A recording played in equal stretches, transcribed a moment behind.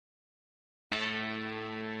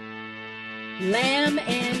lamb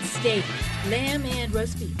and steak, lamb and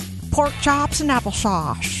roast beef. Pork chops and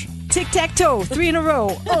applesauce. Tic-tac-toe, 3 in a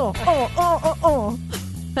row. Oh.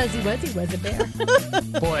 Fuzzy Wuzzy was a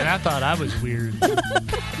bear. Boy, and I thought I was weird.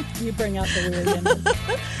 You bring out the weird in us.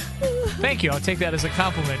 Thank you. I'll take that as a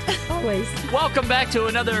compliment. Always. Welcome back to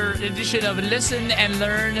another edition of Listen and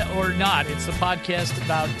Learn or Not. It's the podcast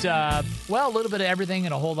about, a little bit of everything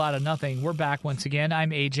and a whole lot of nothing. We're back once again.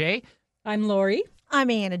 I'm AJ. I'm Lori. I'm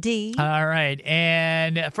Anna D. All right.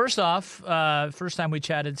 And first off, first time we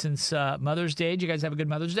chatted since Mother's Day. Did you guys have a good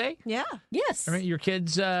Mother's Day? Yeah. Yes. All right, your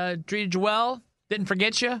kids treated you well? Didn't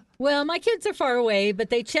forget you? Well, my kids are far away, but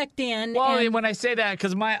they checked in. Well, and when I say that,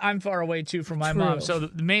 because I'm far away, too, from my mom. So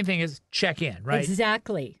the main thing is check in, right?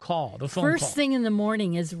 Exactly. Call, the phone First call. thing in the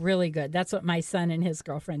morning is really good. That's what my son and his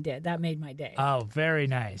girlfriend did. That made my day. Oh, very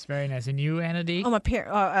nice. Very nice. And you, Anna D? Oh,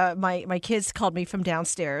 my kids called me from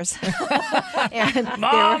downstairs. And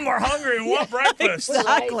Mom, we're hungry. We want breakfast.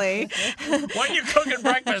 exactly. When are you cooking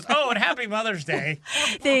breakfast? Oh, and happy Mother's Day.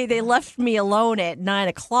 They left me alone at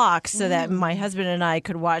 9:00 so that my husband and I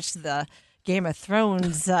could watch the Game of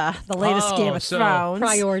Thrones, the latest Game of Thrones.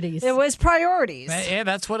 Priorities. It was priorities. Yeah,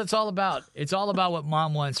 that's what it's all about. It's all about what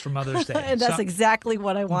Mom wants for Mother's Day. And that's exactly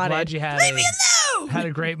what I I'm wanted. glad you had had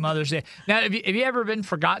a great Mother's Day. Now, have you ever been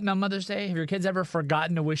forgotten on Mother's Day? Have your kids ever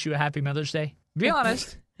forgotten to wish you a happy Mother's Day? Be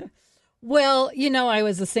honest. Well, I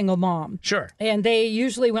was a single mom. Sure. And they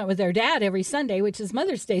usually went with their dad every Sunday, which is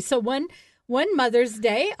Mother's Day. So one Mother's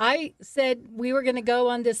Day, I said we were going to go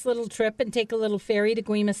on this little trip and take a little ferry to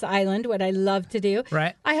Guimas Island, what I love to do.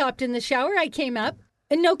 Right. I hopped in the shower, I came up,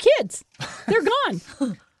 and no kids. They're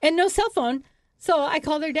gone. And no cell phone. So I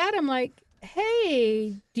called their dad. I'm like,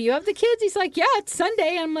 hey, do you have the kids? He's like, yeah, it's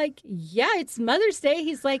Sunday. I'm like, yeah, it's Mother's Day.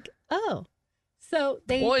 He's like, oh. So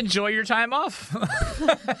they. Well, enjoy your time off.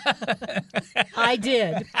 I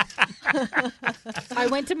did. I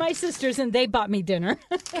went to my sister's and they bought me dinner.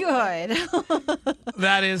 Good.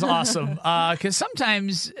 That is awesome. Because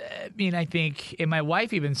sometimes, I think, and my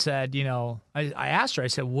wife even said, I asked her, I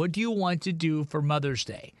said, what do you want to do for Mother's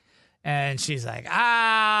Day? And she's like,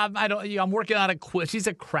 I don't, I'm working on a quilt. She's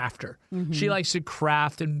a crafter. Mm-hmm. She likes to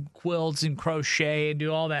craft and quilts and crochet and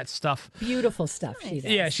do all that stuff. Beautiful stuff she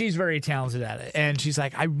does. Yeah, she's very talented at it. And she's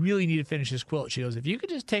like, I really need to finish this quilt. She goes, if you could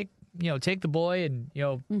just take the boy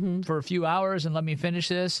and, for a few hours and let me finish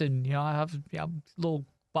this and, I have a little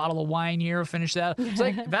bottle of wine here, finish that. It's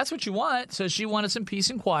like, that's what you want. So she wanted some peace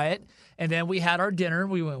and quiet. And then we had our dinner.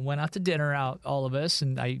 We went out to dinner, all of us,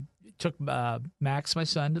 and I took Max, my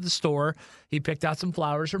son, to the store. He picked out some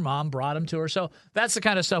flowers. Her mom brought them to her. So that's the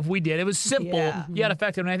kind of stuff we did. It was simple yet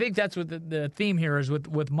effective. And I think that's what the theme here is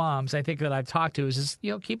with moms. I think that I've talked to is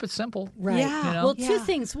just, keep it simple. Right. Yeah. Well, two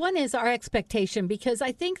things. One is our expectation, because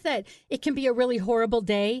I think that it can be a really horrible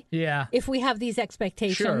day if we have these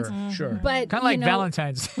expectations. Sure. But kind of like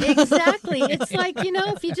Valentine's. Exactly. It's like,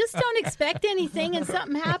 if you just don't expect anything and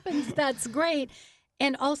something happens, that's great.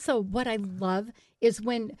 And also what I love is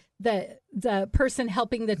when the person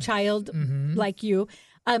helping the child, like you,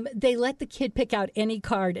 they let the kid pick out any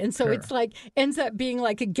card. And so it's like, ends up being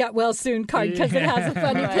like a get well soon card because it has a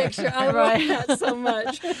funny picture. I love that so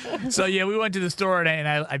much. So, we went to the store and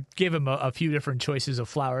I gave him a few different choices of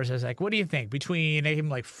flowers. I was like, what do you think? I gave him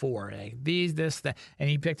like 4. These, this, that. And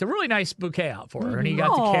he picked a really nice bouquet out for her. And he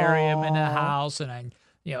got to carry him in the house. And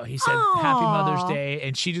he said, Happy Mother's Day.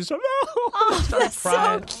 And she just, That's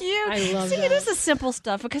crying. so cute. I love See, that. it is the simple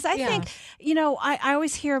stuff because I think, I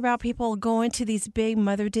always hear about people going to these big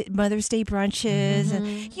Mother's Day brunches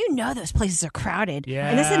and those places are crowded. Yeah.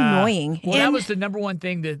 And it's annoying. Well, and that was the number one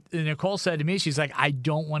thing that Nicole said to me. She's like, I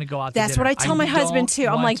don't want to go out to that's dinner. what I tell my husband too.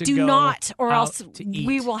 I'm like, do not, or else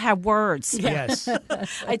we will have words. Yes.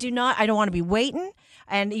 I do not. I don't want to be waiting.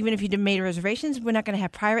 And even if you made reservations, we're not going to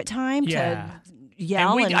have private time to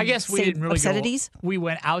yell and I guess we say didn't really obscenities. We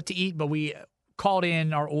went out to eat, but we called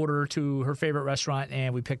in our order to her favorite restaurant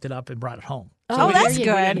and we picked it up and brought it home. So we that's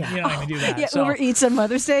didn't- good. We didn't even do that. Yeah, so, Uber Eats on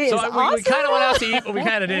Mother's Day is so awesome. we kind of went out to eat, but we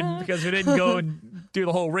kind of didn't because we didn't go and do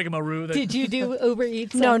the whole rigmarole. Did you do Uber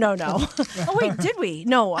Eats? No. Oh, wait, did we?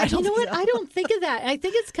 No, I don't You know think what? I don't think of that. I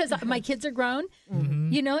think it's because my kids are grown,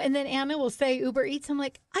 and then Anna will say Uber Eats. I'm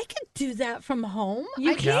like, I could do that from home.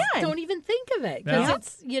 You I just can. don't even think of it because Yeah.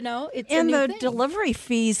 it's, it's a And new the thing. delivery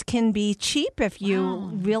fees can be cheap if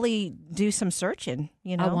you really do some searching,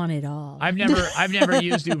 I want it all. I've never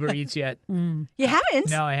used Uber Eats yet. You haven't?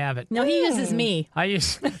 No, I haven't. No, he uses me.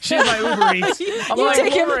 She's my Uber Eats. I'm like,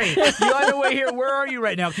 take him- Lori, you on the way here? Where are you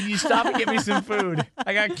right now? Can you stop and get me some food?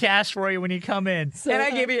 I got cash for you when you come in. And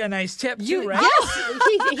I gave you a nice tip too, right?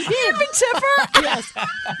 Yes, he did. Tipper? Yes.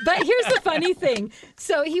 But here's the funny thing.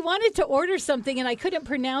 So he wanted to order something, and I couldn't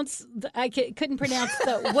pronounce. Couldn't pronounce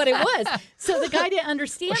what it was. So the guy didn't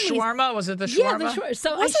understand me. Shawarma? Was it the Yeah, shawarma?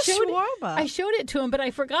 so What's a shawarma? I showed it to him, but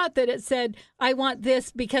I forgot that it said, "I want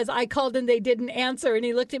this," because I called and they didn't answer. And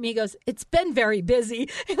he looked at me. He goes, "It's been very busy."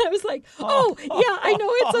 And I was like, "Oh, yeah, I know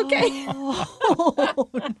it's okay." Oh,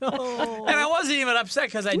 no. And I wasn't even upset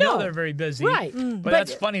because I know No. they're very busy. Right. But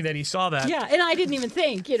that's funny that he saw that. Yeah, and I didn't even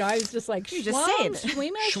think. I was just like, You just say it.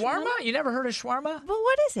 Shawarma? You never heard of shawarma? Well,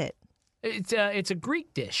 what is it? It's a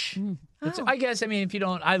Greek dish. Oh. I guess, if you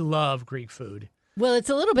don't, I love Greek food. Well, it's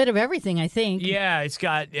a little bit of everything, I think. Yeah, it's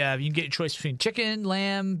got, you can get a choice between chicken,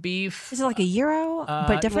 lamb, beef. Is it like a gyro,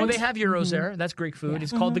 but different? Well, they have gyros there. That's Greek food.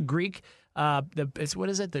 It's called the Greek. What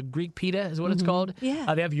is it? The Greek pita is what it's called.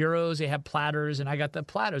 Yeah. They have gyros. They have platters, and I got the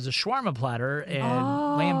platters, a shawarma platter, and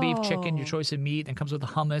lamb, beef, chicken, your choice of meat, and comes with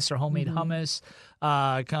hummus or homemade hummus.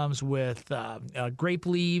 It comes with grape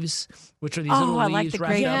leaves, which are these little I leaves like the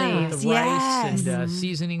wrapped grape up with leaves. the rice Yes. and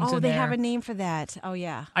seasonings Oh, in they there. have a name for that. Oh,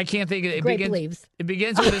 yeah. I can't think of it. Grape leaves. It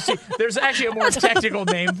begins with a C. There's actually a more technical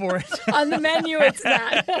name for it. On the menu, it's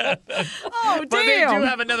that. Oh, But they do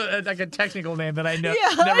have another, like a technical name that I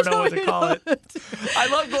never know what to call it. I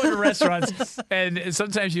love going to restaurants, and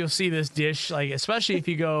sometimes you'll see this dish, like especially if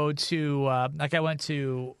you go to, like I went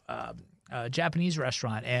to a Japanese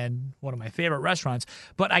restaurant, and one of my favorite restaurants,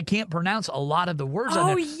 but I can't pronounce a lot of the words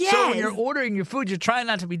on Oh, there. So yes. when you're ordering your food, you're trying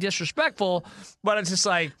not to be disrespectful, but it's just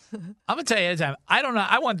like, I'm going to tell you anytime, I don't know,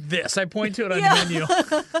 I want this. I point to it on the menu.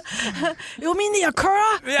 You mean the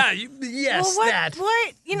Akura? Yeah, yes, Well, what? that.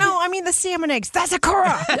 What? The salmon eggs. That's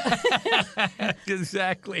Akura.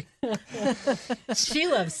 Exactly. She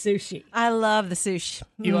loves sushi. I love the sushi.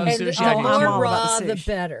 You love And sushi? the I do I'm too. more all about raw, the the sushi.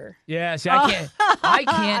 better. Yeah, see, I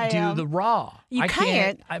can't do the raw. You I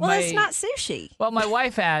can't. I- Well, my- it's not sushi. Well, my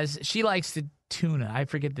wife she likes the tuna. I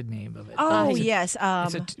forget the name of it. Oh, It's a- yes.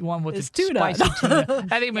 It's one with it's the tuna. spicy tuna.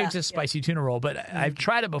 I think maybe it's a spicy tuna roll, but I've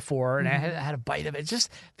tried it before, and I had a bite of it. It just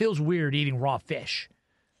feels weird eating raw fish.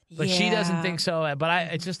 But she doesn't Yeah. think so.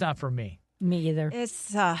 But it's just not for me. Me either.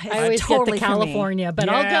 It's I always totally get to for me. California, but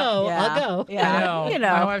Yeah. I'll go. Yeah. I'll go. Yeah. I know. You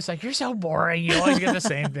know. My wife's like, "You're so boring. You always get the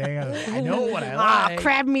same thing." I was like, I know what I like.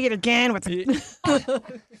 Crab meat again with the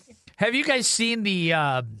Have you guys seen the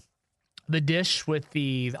dish with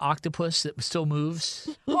the octopus that still moves?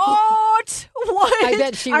 What? What? I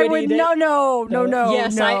bet she I would eat it. No.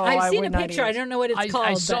 Yes, no, I've seen a would not picture. eat I don't know what it's called.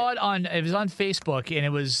 I saw but it on Facebook, and it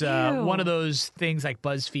was one of those things like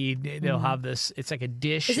BuzzFeed. They'll have this. It's like a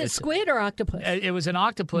dish. Is it It's- squid or octopus? It was an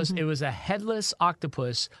octopus. It was a headless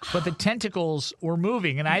octopus, but the tentacles were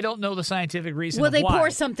moving, and I don't know the scientific reason. Well, of they why.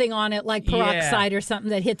 pour something on it, like peroxide or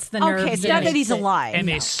something that hits the nerves. Okay, it's and not that makes he's it- alive. and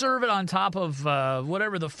they serve it on top of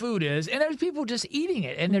whatever the food is, and there's people just eating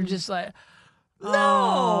it, and they're just like,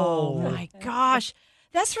 Oh no. my gosh,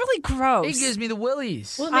 that's really gross. It gives me the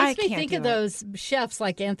willies. Well, it I makes me can't think do of it. those chefs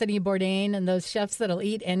like Anthony Bourdain and those chefs that'll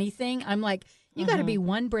eat anything. I'm like, you got to be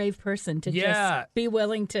one brave person to Yeah. just be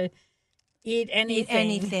willing to eat anything.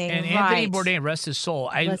 anything. And right. Anthony Bourdain, rest his soul.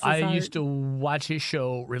 Bless his I heart. used to watch his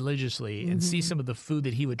show religiously and see some of the food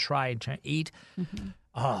that he would try and eat.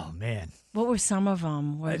 Oh man, What were some of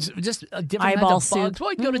them? it's just different Eyeball kinds of bugs. soup. Well,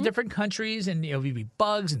 you'd go to different countries, and there'd be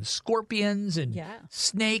bugs and scorpions and Yeah.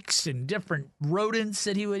 snakes and different rodents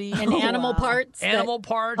that he would eat. And animal parts. that- Animal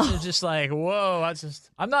parts is just like, whoa,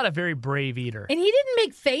 I'm not a very brave eater. and he didn't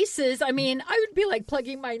make faces. I mean, I would be like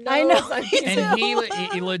plugging my nose. I know. mean,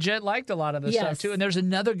 And he legit liked a lot of this stuff Yes. too. And there's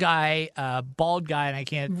another guy, bald guy, and I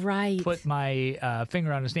can't Right. put my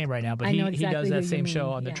finger on his name right now, but I know he exactly does who that you same show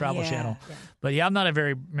mean. on the Yeah. Travel Yeah. Channel. But yeah, I'm not a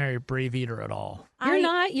very brave eater at all. You're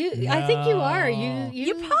not. I think you are. No.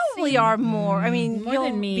 You probably are more. I mean, More you'll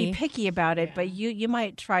than me. be picky about it, but you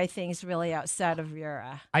might try things really outside of your.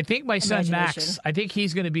 I think my son Max, Imagination. I think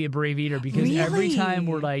he's going to be a brave eater because every Really? time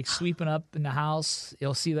we're like sweeping up in the house,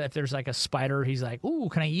 you'll see that if there's like a spider, he's like, "Ooh,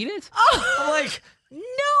 can I eat it?" I'm like,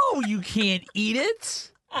 "No, you can't eat it."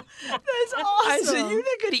 That's I said, "You're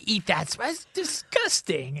not going to eat that. That's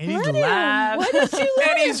disgusting." And he Let him. laughs. Why don't you let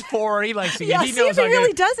And he's 4. He likes to Yeah, get. He see knows if he I'll get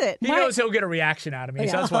really a- does it. He knows he'll get a reaction out of me,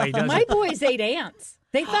 so that's why he does My it. boys ate ants.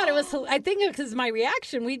 They thought it was. I think because my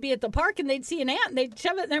reaction, we'd be at the park and they'd see an ant and they'd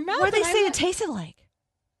shove it in their mouth. What do they and I say it went, tasted like?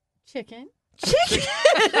 Chicken. Chicken.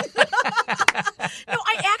 No,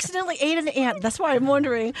 I accidentally ate an ant. That's why I'm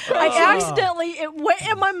wondering. I accidentally it went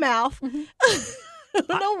in my mouth. I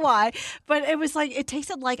don't know why, but it was like it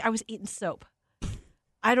tasted like I was eating soap.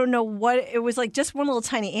 I don't know what it was like. Just one little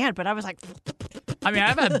tiny ant, but I was like, I mean,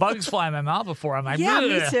 I've had bugs fly in my mouth before. I'm like, yeah,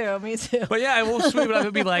 me "Ugh." too, me too. But yeah, I will sweep it up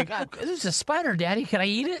and be like, "This is a spider, Daddy. Can I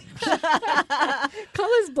eat it?" Call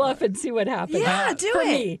his bluff and see what happens. Yeah, do For it.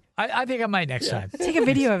 me. I think I might next time. Take a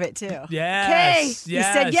video of it too. Yes. Okay, you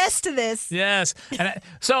said yes to this. Yes. And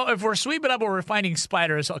so if we're sweeping up or we're finding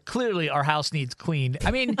spiders, clearly our house needs cleaned.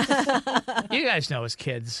 I mean, you guys know as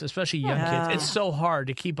kids, especially young kids, it's so hard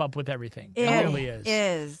to keep up with everything. It really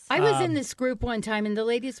is. I was in this group one time, and the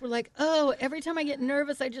ladies were like, "Oh, every time I get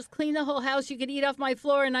nervous, I just clean the whole house. You could eat off my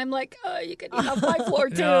floor." And I'm like, "Oh, you could eat off my floor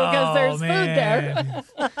too, because there's food there."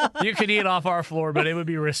 You could eat off our floor, but it would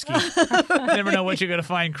be risky. You never know what you're going to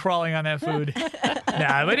find crawling on that food.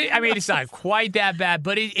 Nah, but it's not quite that bad.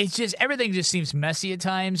 But it's just everything just seems messy at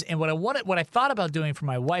times. And what I thought about doing for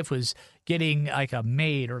my wife was getting like a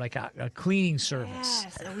maid or like a cleaning service.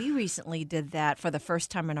 Yes, we recently did that for the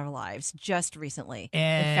first time in our lives, just recently.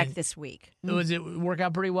 And in fact, this week. Does it work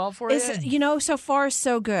out pretty well for you? So far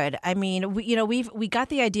so good. I mean, we got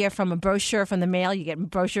the idea from a brochure from the mail. You get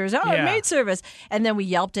brochures, maid service, and then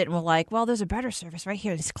we Yelped it and we're like, well, there's a better service right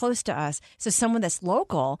here. It's close to us. So someone that's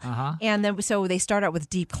local, and then so they start out with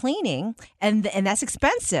deep cleaning, and that's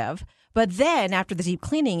expensive. But then after the deep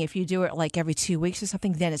cleaning, if you do it like every 2 weeks or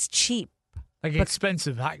something, then it's cheap. Like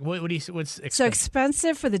expensive. What's expensive? So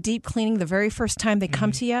expensive for the deep cleaning the very first time they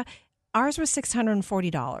come to you. Ours was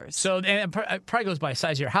 $640. So and it probably goes by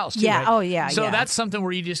size of your house too. Yeah. Right? Oh yeah. So yeah. that's something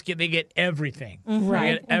where they get everything. Right.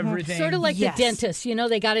 They get everything. Sort of like Yes. the dentist.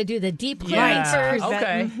 They got to do the deep cleaning Yeah. first.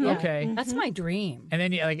 Okay. Yeah. Okay. That's my dream. And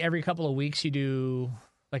then like every couple of weeks you do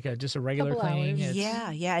like just a regular Couple cleaning. hours.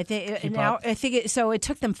 Yeah. I think Keep now up. I think so. It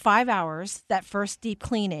took them 5 hours that first deep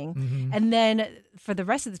cleaning, and then for the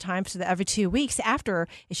rest of the time, so that every 2 weeks after,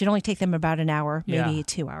 it should only take them about an hour, maybe Yeah.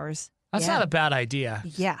 2 hours. That's not a bad idea.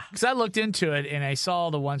 Yeah. Because I looked into it and I saw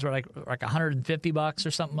the ones were like $150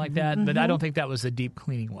 or something like that, but I don't think that was the deep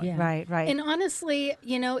cleaning one. Yeah. Right. And honestly,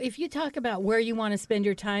 if you talk about where you want to spend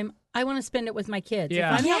your time, I want to spend it with my kids.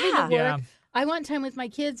 Yeah. If I'm having to work, Yeah. I want time with my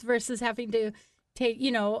kids versus having to take,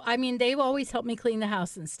 they've always helped me clean the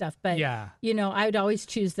house and stuff, but, Yeah. I would always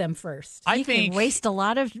choose them first. I You think can waste a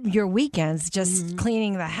lot of your weekends just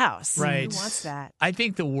cleaning the house. Right. Who wants that? I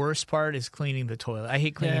think the worst part is cleaning the toilet. I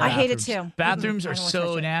hate cleaning I hate it bathrooms. too. Bathrooms I are don't wanna so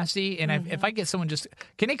touch it. nasty. And if I get someone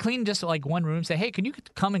can they clean just like one room? Say, hey, can you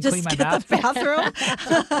come and Just clean my get bathroom?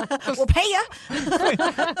 the bathroom. We'll pay you.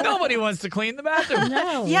 Nobody wants to clean the bathroom.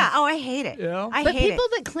 No. Yeah. Oh, I hate it. Yeah. I But hate people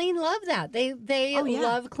it. that clean love that. They Oh, yeah.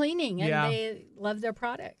 love cleaning and Yeah. they love their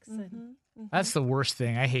products. That's the worst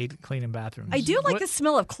thing. I hate cleaning bathrooms. I do like What- the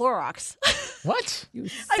smell of Clorox. What?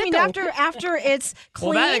 I mean, after it's clean.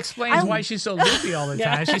 Well, that explains why she's so loopy all the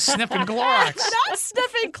time. She's sniffing Clorox. Not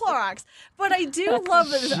sniffing Clorox, but I do love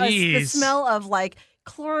the Jeez. smell of like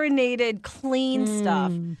chlorinated, clean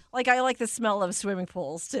stuff. Like I like the smell of swimming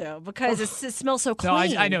pools too because it smells so No,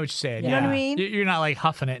 clean. I know what you're saying. You know what I yeah. mean? You're not like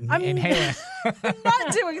huffing it and I'm- inhaling. I'm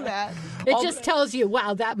not doing that. It just tells you,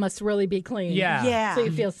 wow, that must really be clean. Yeah. Yeah. So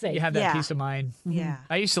you feel safe. You have that Yeah. peace of mind. Yeah.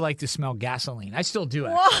 I used to like to smell gasoline. I still do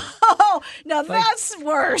it. Whoa! Now that's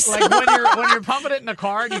worse. Like when you're pumping it in the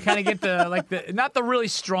car and you kind of get the not the really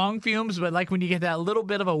strong fumes, but like when you get that little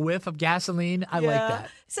bit of a whiff of gasoline, I like that.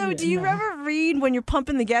 So, do you ever read when you're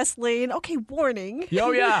pumping the gasoline? Okay, warning.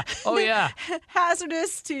 Oh yeah. Oh yeah.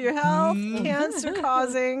 Hazardous to your health, cancer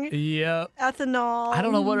causing, Yeah. ethanol. I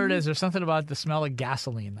don't know what it is. There's something about the smell of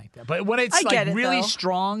gasoline like that. But when it's I get like it, really though.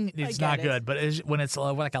 strong, it's get not it. good. But when it's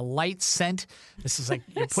like a light scent, this is like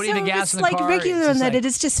you're putting So the gas it's in the like car. regular it's just and that like, it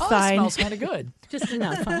is just oh, fine. It smells kind of good. Just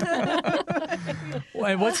enough. Huh?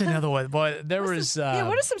 Wait, what's another one? Boy, there was. Yeah,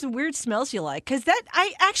 what are some weird smells you like? Because that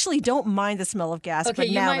I actually don't mind the smell of gas, Okay, but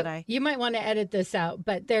you now might that I you might want to edit this out,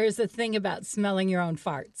 but there's a thing about smelling your own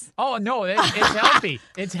farts. Oh no, it's healthy.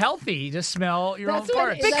 It's healthy to smell your That's own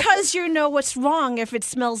what farts. because you know what's wrong if it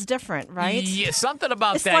smells different, right? Yeah, something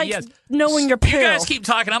about It's that. like yes, knowing your poo. You guys keep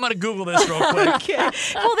talking. I'm going to Google this real quick. Okay.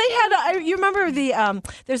 Well, they had. You remember the?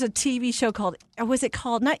 There's a TV show called. Was it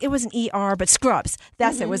called? Not. It wasn't ER, but Scrubs.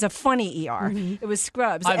 That's it. It was a funny ER. It was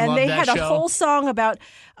Scrubs, I and love they that had a show. whole song about,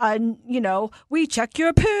 we check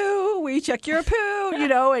your poo, we check your poo,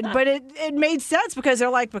 but it made sense because they're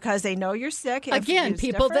like because they know you're sick. if Again, it's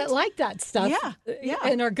people different. that like that stuff, Yeah.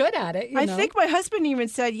 and are good at it. I think my husband even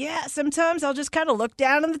said, yeah, sometimes I'll just kind of look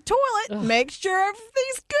down in the toilet, make sure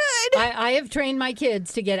everything's good. I have trained my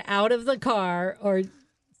kids to get out of the car or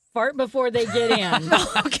fart before they get in.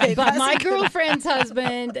 Okay, But that's my a good- girlfriend's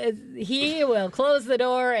husband, he will close the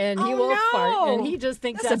door and he Oh, will no. fart, and he just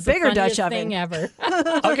thinks That's a that's, bigger the funniest Dutch thing ever.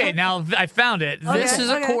 Okay, now I found it. This is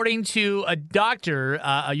okay. according to a doctor,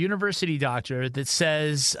 a university doctor, that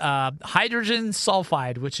says hydrogen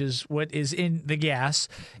sulfide, which is what is in the gas.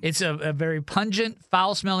 It's a very pungent,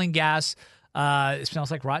 foul-smelling gas. It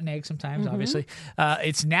smells like rotten eggs sometimes, obviously.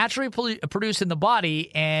 It's naturally produced in the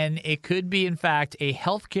body, and it could be, in fact, a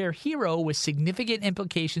healthcare hero with significant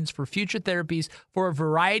implications for future therapies for a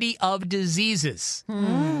variety of diseases.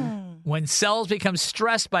 When cells become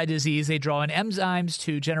stressed by disease, they draw on enzymes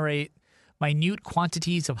to generate minute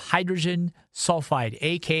quantities of hydrogen sulfide,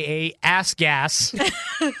 a.k.a. ass gas.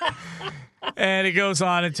 And it goes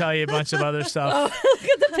on to tell you a bunch of other stuff. Oh, look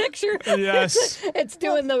at the picture. Yes. It's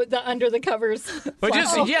doing the under the covers. But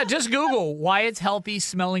just Google why it's healthy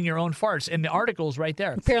smelling your own farts, and the article's right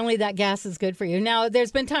there. Apparently that gas is good for you. Now,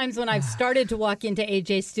 there's been times when I've started to walk into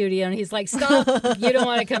AJ's studio and he's like, stop, you don't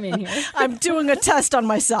want to come in here. I'm doing a test on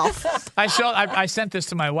myself. I sent this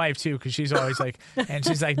to my wife, too, because she's always like, and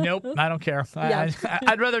she's like, nope, I don't care.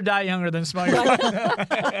 I'd rather die younger than smell your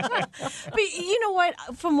farts. But you know what?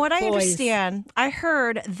 From what I understand, I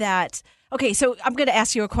heard that. Okay, so I'm going to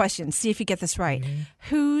ask you a question. See if you get this right.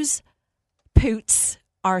 Whose poots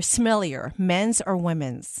are smellier, men's or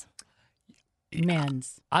women's?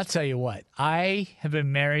 Men's. I'll tell you what. I have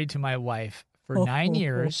been married to my wife for 9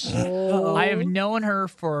 years. I have known her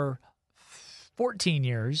for 14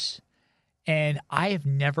 years, and I have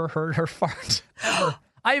never heard her fart. Ever.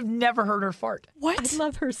 I have never heard her fart. What? I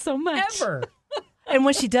love her so much. Ever. And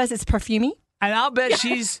when she does, it's perfumey? And I'll bet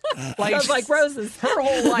she's Smells like roses. her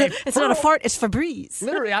whole life. It's not a fart, it's Febreze.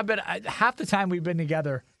 Literally, I bet half the time we've been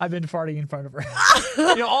together, I've been farting in front of her.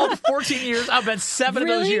 All the 14 years, I bet 7 of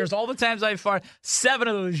those years, all the times I fart, 7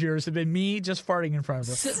 of those years have been me just farting in front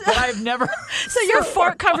of her. But I've never. So your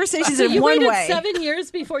fart conversations in you one waited way. 7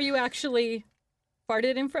 years before you actually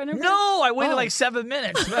farted in front of her? No, I waited like 7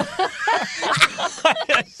 minutes.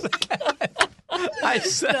 I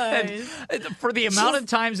said, for the amount of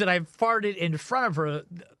times that I've farted in front of her,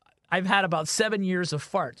 I've had about 7 years of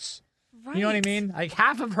farts. Right. You know what I mean? Like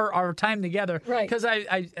half of our time together, Right. Because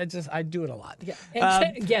I do it a lot. Yeah.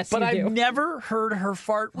 Yes, but you I've do. never heard her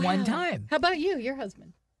fart one time. How about you, your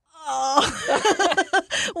husband? Oh.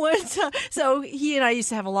 One time, so he and I used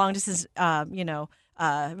to have a long distance,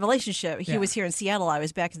 relationship. He was here in Seattle. I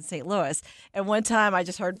was back in St. Louis. And one time I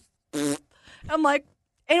just heard, I'm like,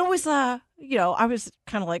 and it was, I was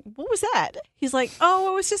kind of like, what was that? He's like,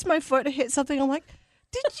 oh, it was just my foot hit something. I'm like,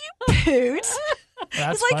 did you poot?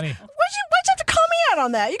 That's He's like, funny. why'd you have to call me out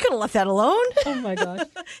on that? You could have left that alone. Oh, my gosh.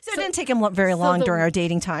 So it didn't take him very long during our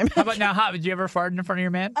dating time. How about now? Did you ever fart in front of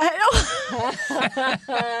your man?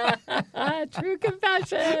 True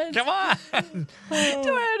confession. Come on. Do I have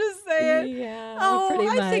to say it? Yeah, Oh, pretty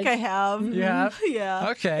I think much. I have. You have? Yeah.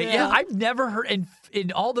 Okay. Yeah, I've never heard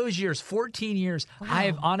in all those years, 14 years, I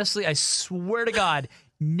have honestly, I swear to God,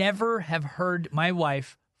 never have heard my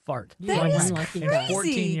wife fart. That one is time crazy. in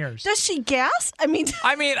 14 years. Does she gas? I mean,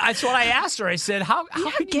 That's what I asked her. I said, how you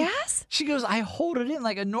can you gas? She goes, I hold it in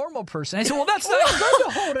like a normal person. I said, well, that's not good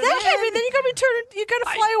to hold it That in. can't be. Then you gotta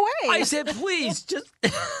fly away. I said, please, just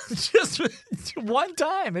one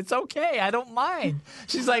time. It's okay. I don't mind.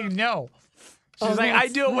 She's like, no. She's like, I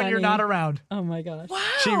that's do it when you're funny. not around. Oh, my gosh. Wow.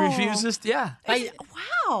 She refuses. Yeah.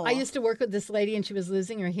 Wow. I used to work with this lady, and she was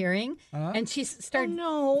losing her hearing, and she started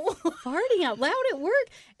no. farting out loud at work,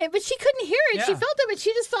 but she couldn't hear it. She Yeah. felt it, but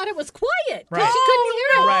she just thought it was quiet because Right. she couldn't hear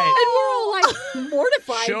it. Right. And we're all like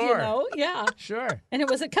mortified, Sure. Yeah. Sure. And it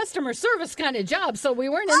was a customer service kind of job, so we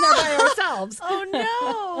weren't in there by ourselves. Oh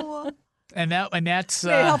no. And that's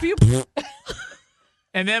May I help you?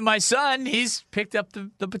 and then my son, he's picked up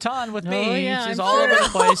the baton with me. Oh, yeah, He's just I'm all over sure. the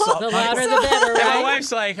place. The louder the better, And my right?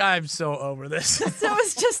 wife's like, I'm so over this. So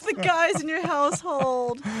it's just the guys in your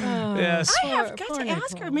household. Yes. I have got to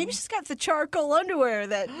ask her. Maybe she's got the charcoal underwear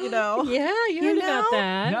that, Yeah, you heard about know?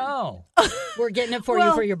 that. No. We're getting it for you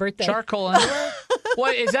Well, for your birthday. Charcoal underwear?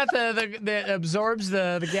 What is that that absorbs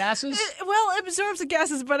the gases? Well, it absorbs the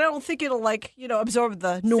gases, but I don't think it'll absorb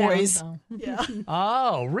the noise. Sound, though. Yeah.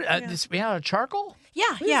 Oh, charcoal? Yeah,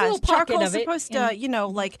 There's a yeah. little pocket Charcoal's of it, supposed yeah. to,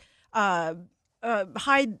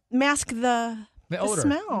 mask the odor.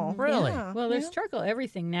 smell. Really? Yeah. Well, there's charcoal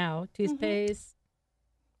everything now. Toothpaste,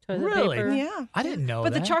 toilet Really? paper. Yeah. I didn't know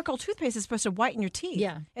But that. the charcoal toothpaste is supposed to whiten your teeth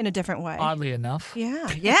in a different way. Oddly enough. Yeah.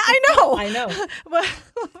 Yeah, I know. I know. But,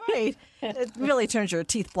 right. It really turns your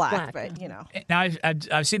teeth black, Black, but, Now,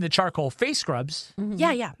 I've seen the charcoal face scrubs.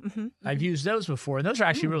 Yeah, yeah. Mm-hmm. I've used those before, and those are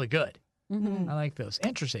actually really good. I like those.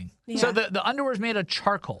 Interesting. Yeah. So the underwear is made of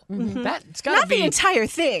charcoal. That's got to Not be. the entire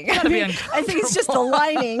thing. gotta be I think it's just the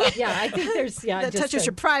lining Yeah, I think there's that just touches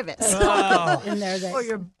your privates Oh. in there. That, or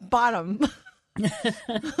your bottom.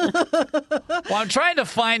 Well, I'm trying to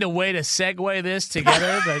find a way to segue this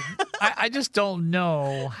together, but I just don't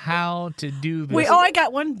know how to do this. Wait, I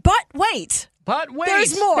got one. But wait. But wait.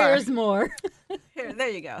 There's more. There's more. There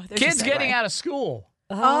you go. There's Kids your getting segue. out of school.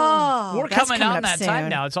 Oh, We're that's coming on up that soon. time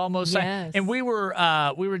now. It's almost like, Yes. and we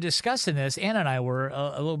were discussing this. Anna and I were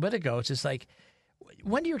a little bit ago. It's just like,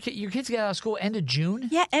 when do your kids get out of school? End of June?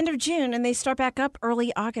 Yeah, end of June, and they start back up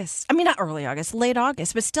early August. I mean, not early August, late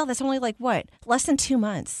August, but still, that's only like what? Less than 2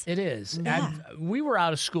 months. It is. Yeah. We were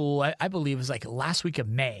out of school, I believe it was like last week of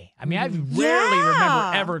May. I mean, I rarely remember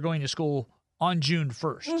Yeah. ever going to school on June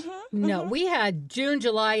 1st. No, we had June,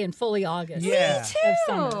 July, and fully August. Yeah. Of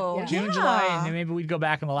summer. Yeah. June, Yeah. July, and then maybe we'd go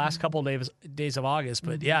back in the last couple of days of August.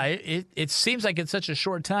 But yeah, it seems like it's such a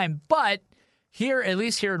short time. But here, at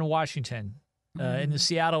least here in Washington, in the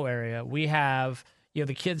Seattle area, we have,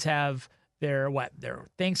 the kids have their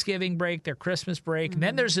Thanksgiving break, their Christmas break, and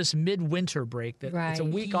then there's this midwinter break that it's a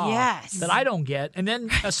Right. week off Yes. that I don't get, and then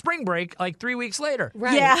a spring break like 3 weeks later.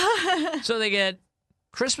 Right. Yeah. So they get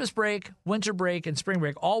Christmas break, winter break, and spring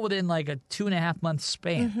break all within like a 2.5 month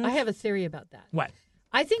span. I have a theory about that. What?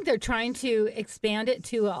 I think they're trying to expand it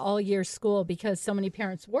to an all-year school because so many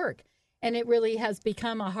parents work. And it really has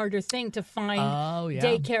become a harder thing to find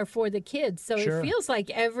daycare for the kids. So Sure. it feels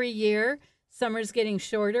like every year summer's getting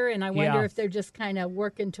shorter, and I wonder Yeah. if they're just kind of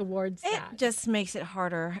working towards It that. just makes it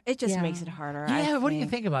harder. It just Yeah. makes it harder. Yeah, I what do you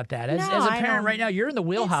think about that? As No, a I parent don't- right now, you're in the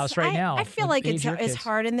wheelhouse right now. I feel with like the age it's of your it's kids.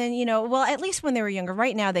 hard, and then well, at least when they were younger.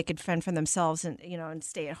 Right now, they could fend for themselves and and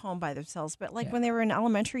stay at home by themselves. But like when they were in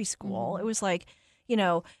elementary school, it was like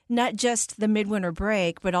not just the midwinter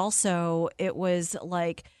break, but also it was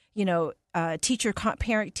like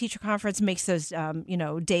parent teacher conference makes those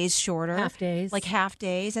days shorter, Half days. like half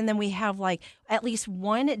days, and then we have like at least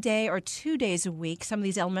 1 day or 2 days a week. Some of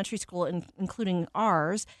these elementary school, including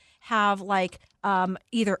ours, have like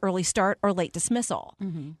either early start or late dismissal.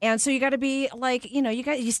 And so you got to be like,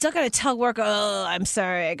 you still got to tell work, oh, I'm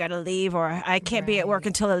sorry, I got to leave, or I can't be at work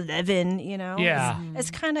until 11. Yeah.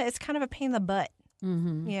 it's kind of a pain in the butt.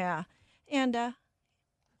 Yeah, and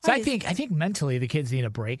So I think mentally the kids need a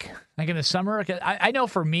break. Like in the summer, 'cause I know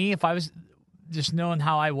for me, if I was just knowing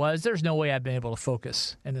how I was, there's no way I've been able to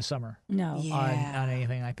focus in the summer No. Yeah. on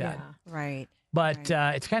anything like that. Yeah. right. But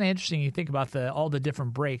it's kind of interesting. You think about all the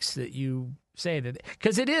different breaks that you say that,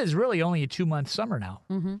 because it is really only a 2-month summer now,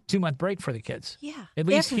 2-month break for the kids. Yeah, At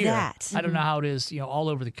least after here. that. I don't know how it is, all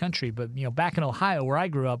over the country, but back in Ohio where I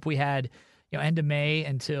grew up, we had end of May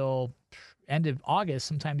until end of August,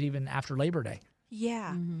 sometimes even after Labor Day. Yeah.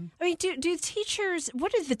 I mean, do teachers?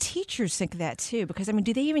 What do the teachers think of that too? Because I mean,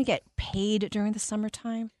 do they even get paid during the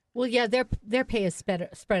summertime? Well, yeah, their pay is spread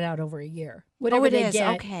out over a year. Whatever it they is.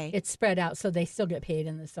 get, Okay. it's spread out, so they still get paid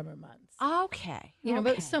in the summer months. Okay.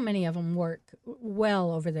 But so many of them work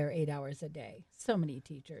well over their 8 hours a day. So many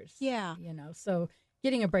teachers. Yeah. So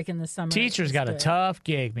getting a break in the summer. Teachers is got a good. tough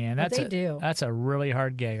gig, man. But they do. That's a really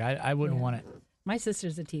hard gig. I wouldn't want it. My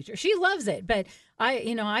sister's a teacher. She loves it, but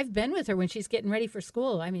I've been with her when she's getting ready for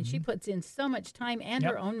school. I mean, she puts in so much time and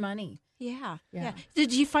her own money. Yeah. Yeah.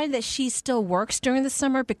 Did you find that she still works during the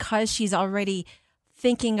summer because she's already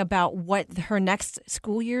thinking about what her next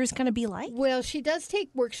school year is going to be like? Well, she does take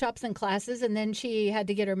workshops and classes, and then she had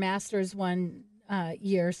to get her master's one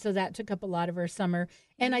year, so that took up a lot of her summer.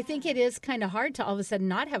 And I think it is kind of hard to all of a sudden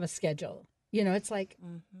not have a schedule. It's like,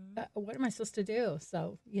 what am I supposed to do?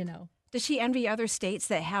 So, Does she envy other states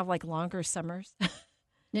that have like longer summers?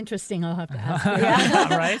 interesting. I'll have to ask her.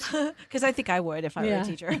 Yeah. Right? Because I think I would if I were Yeah. a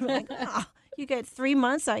teacher. I'm like, you get 3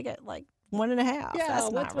 months, I get like 1.5. Yeah, That's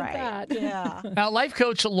what's not with right. that? Yeah. Now, life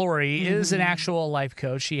coach Lori is an actual life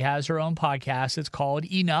coach. She has her own podcast. It's called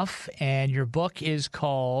Enough, and your book is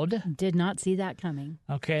called. Did not see that coming.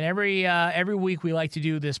 Okay, and every week we like to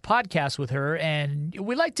do this podcast with her, and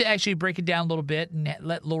we like to actually break it down a little bit and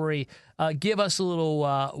let Lori give us a little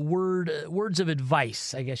words of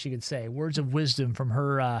advice, I guess you could say, words of wisdom from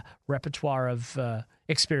her repertoire of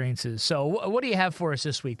experiences. So, what do you have for us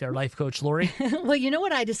this week, there, life coach Lori? Well, you know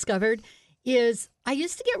what I discovered is I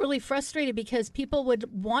used to get really frustrated because people would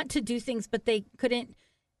want to do things, but they couldn't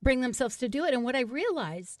bring themselves to do it. And what I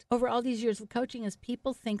realized over all these years of coaching is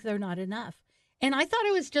people think they're not enough. And I thought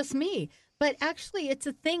it was just me, but actually it's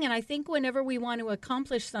a thing. And I think whenever we want to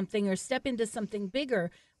accomplish something or step into something bigger,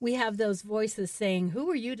 we have those voices saying, who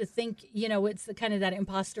are you to think, it's the kind of that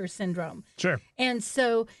imposter syndrome. Sure. And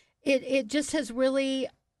so it just has really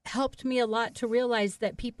helped me a lot to realize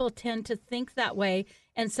that people tend to think that way.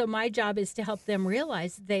 And so my job is to help them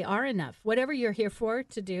realize they are enough. Whatever you're here for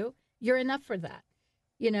to do, you're enough for that.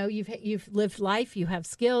 You've lived life, you have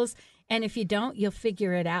skills, and if you don't, you'll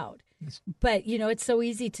figure it out. But, it's so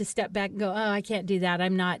easy to step back and go, oh, I can't do that.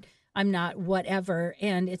 I'm not whatever.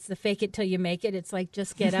 And it's the fake it till you make it. It's like,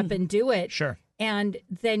 just get up and do it. Sure. And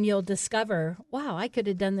then you'll discover, wow, I could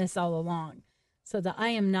have done this all along. So the I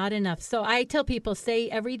am not enough. So I tell people, say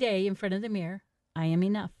every day in front of the mirror, I am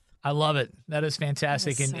enough. I love it. That is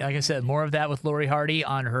fantastic. And like I said, more of that with Lori Hardy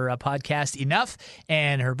on her podcast, Enough.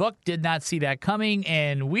 And her book, Did Not See That Coming.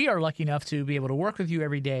 And we are lucky enough to be able to work with you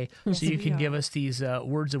every day so you can give us these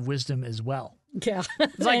words of wisdom as well. Yeah.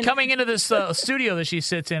 It's like coming into this studio that she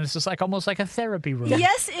sits in. It's just like almost like a therapy room.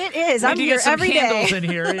 Yes, it is. We I'm do here get some every candles day. in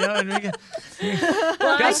here. You know, and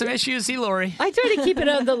got some issues. See, Lori. I try to keep it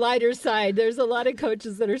on the lighter side. There's a lot of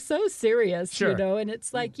coaches that are so serious, Sure. you know, and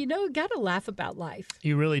it's like, got to laugh about life.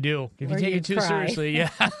 You really do. If you Or take you it too cry. seriously, yeah,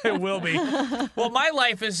 it will be. Well, my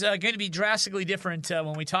life is going to be drastically different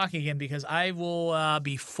when we talk again because I will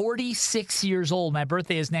be 46 years old. My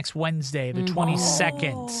birthday is next Wednesday, the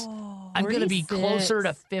 22nd. I'm going to be 46. closer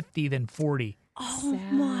to 50 than 40. Oh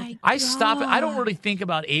my! I stop. I don't really think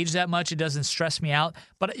about age that much. It doesn't stress me out.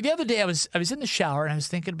 But the other day I was in the shower and I was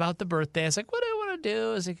thinking about the birthday. I was like, what do I want to do?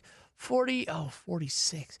 I was like, 40. Oh,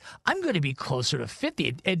 46. I'm going to be closer to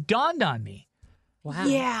 50. It dawned on me. Wow.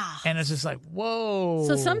 Yeah. And it's just like, whoa.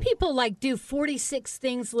 So some people do 46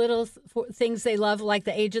 things, little things they love, like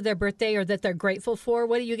the age of their birthday or that they're grateful for.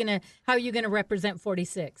 How are you going to represent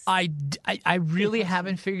 46? I really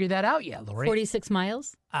haven't figured that out yet, Lori. 46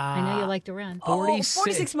 miles? I know you like to run.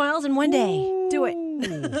 46 miles in one day. Do it.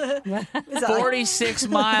 46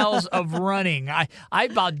 miles of running. I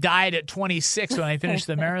about died at 26 when I finished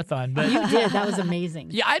the marathon. But You did. That was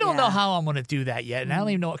amazing. yeah, I don't know how I'm going to do that yet. And I don't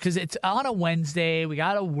even know because it's on a Wednesday. We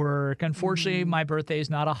got to work. Unfortunately, my birthday is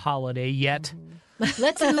not a holiday yet.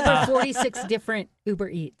 Let's Uber 46 different Uber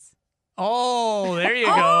Eats. Oh, there you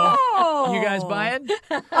go. Oh. You guys buying?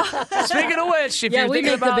 Speaking of which, if Yeah, you're we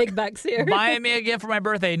thinking make the about big bucks here. buying me a gift for my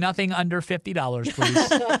birthday, nothing under $50,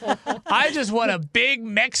 please. I just want a big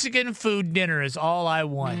Mexican food dinner is all I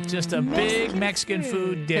want. Just a big Mexican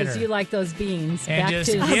food dinner. Because you like those beans. And Back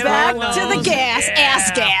just to give Back her to the those. gas, Yeah.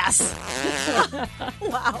 ass gas.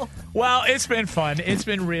 Wow. Well, it's been fun. It's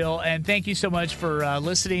been real. And thank you so much for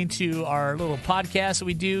listening to our little podcast that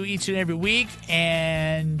we do each and every week.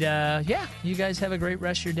 And yeah, you guys have a great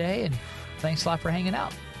rest of your day. And thanks a lot for hanging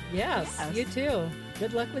out. Yes, you too.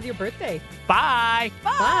 Good luck with your birthday. Bye.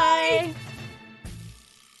 Bye.